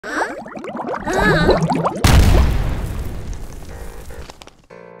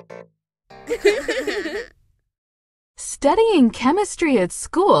Studying chemistry at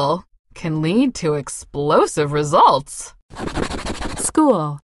school can lead to explosive results.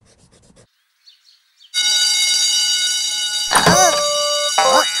 School.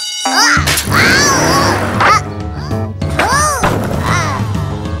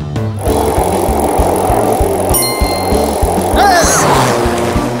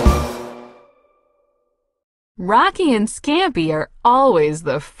 Rocky and Scampy are always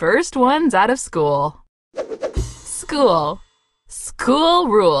the first ones out of school. School. School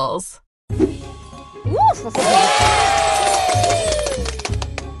rules.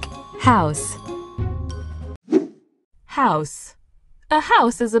 House. House. A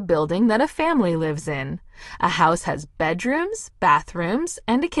house is a building that a family lives in. A house has bedrooms, bathrooms,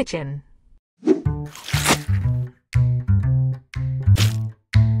 and a kitchen.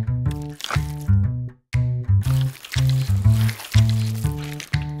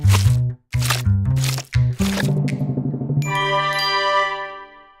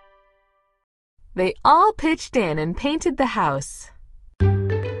 They all pitched in and painted the house.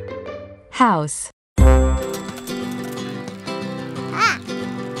 House.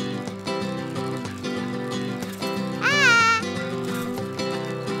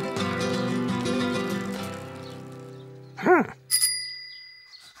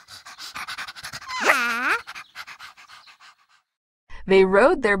 They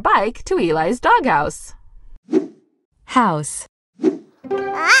rode their bike to Eli's doghouse. House.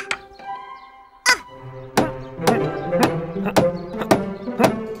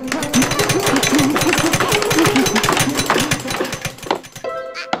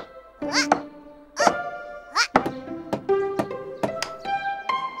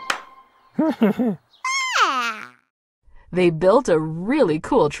 They built a really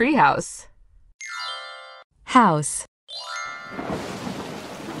cool treehouse. House.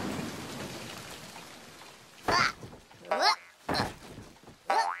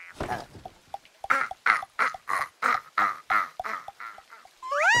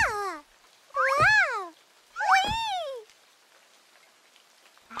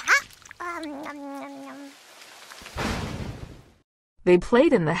 They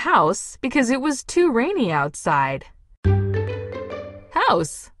played in the house because it was too rainy outside.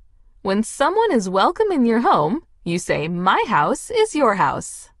 House. When someone is welcome in your home, you say, "My house is your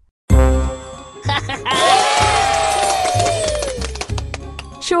house."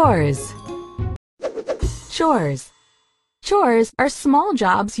 Chores. Chores. Chores are small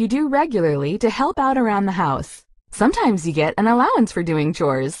jobs you do regularly to help out around the house. Sometimes you get an allowance for doing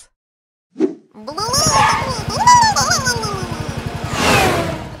chores.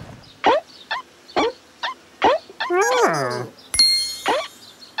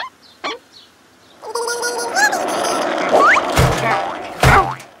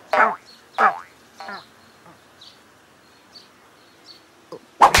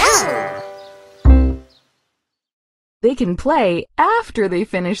 They can play after they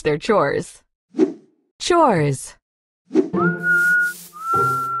finish their chores. Chores.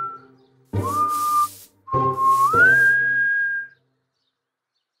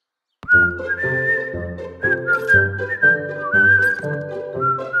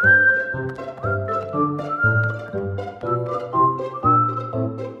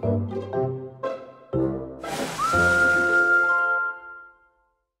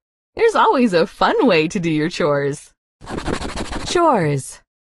 There's always a fun way to do your chores. Chores.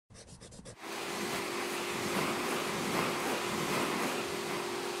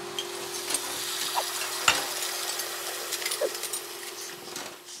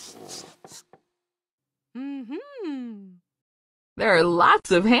 There are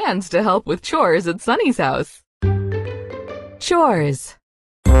lots of hands to help with chores at Sunny's house. Chores.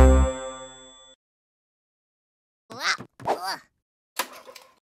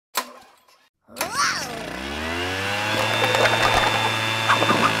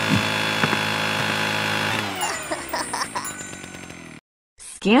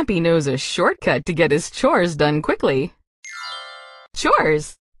 Scampy knows a shortcut to get his chores done quickly.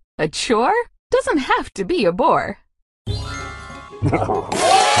 Chores. A chore doesn't have to be a bore.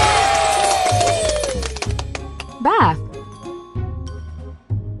 Bath.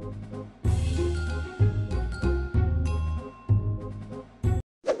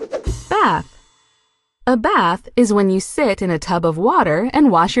 Bath. A bath is when you sit in a tub of water and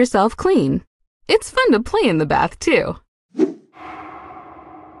wash yourself clean. It's fun to play in the bath, too.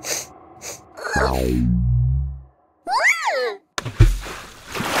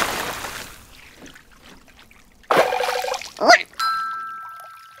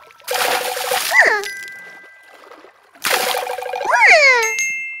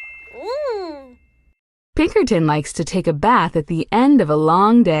 Pinkerton likes to take a bath at the end of a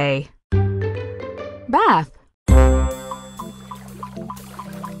long day. Bath.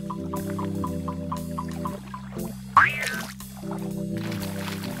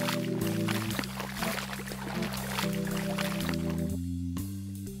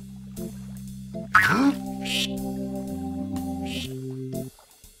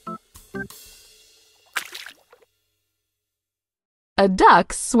 A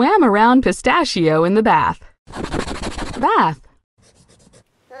duck swam around Pistachio in the bath. Bath.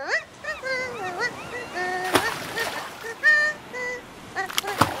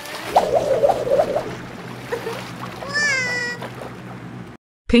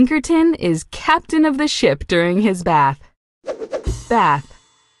 Pinkerton is captain of the ship during his bath. Bath.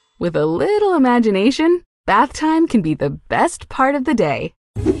 With a little imagination, bath time can be the best part of the day.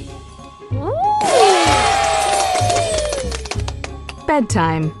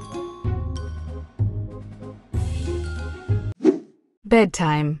 Bedtime.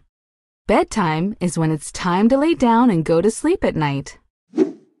 Bedtime. Bedtime is when it's time to lay down and go to sleep at night.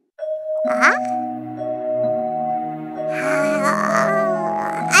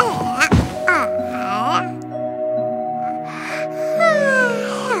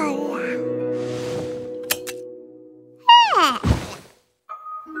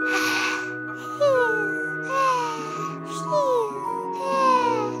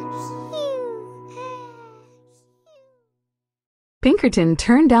 Pinkerton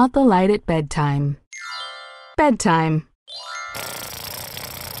turned out the light at bedtime. Bedtime.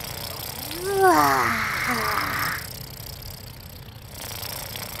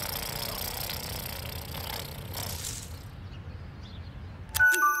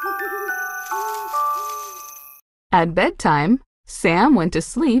 At bedtime, Sam went to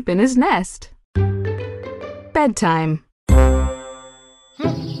sleep in his nest. Bedtime.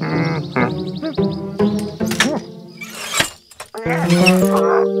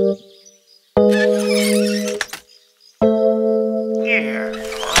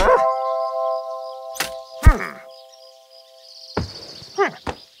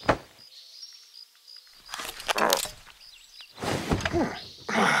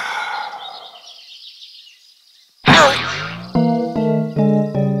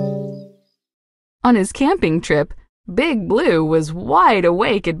 On his camping trip, Big Blue was wide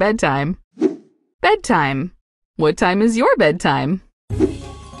awake at bedtime. Bedtime. What time is your bedtime?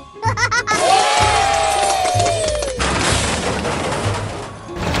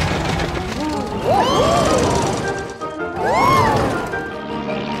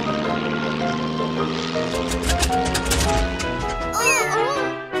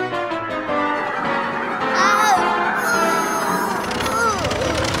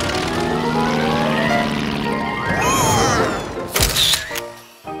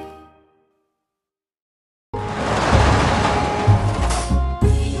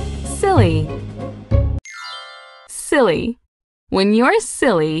 Silly. Silly. When you're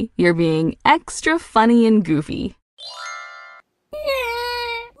silly, you're being extra funny and goofy.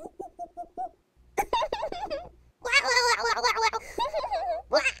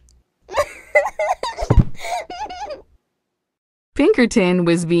 Pinkerton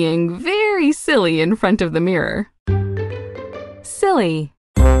was being very silly in front of the mirror. Silly.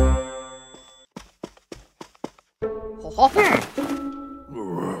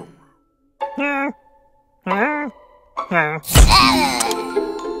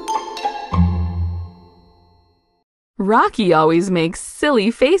 Rocky always makes silly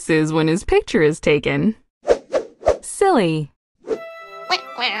faces when his picture is taken. Silly.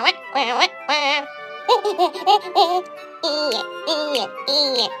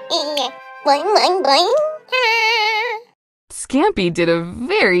 Scampy did a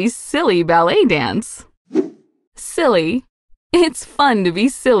very silly ballet dance. Silly. It's fun to be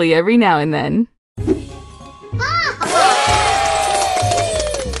silly every now and then.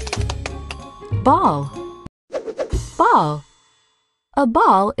 Ball. Ball. A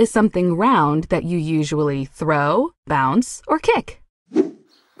ball is something round that you usually throw, bounce, or kick.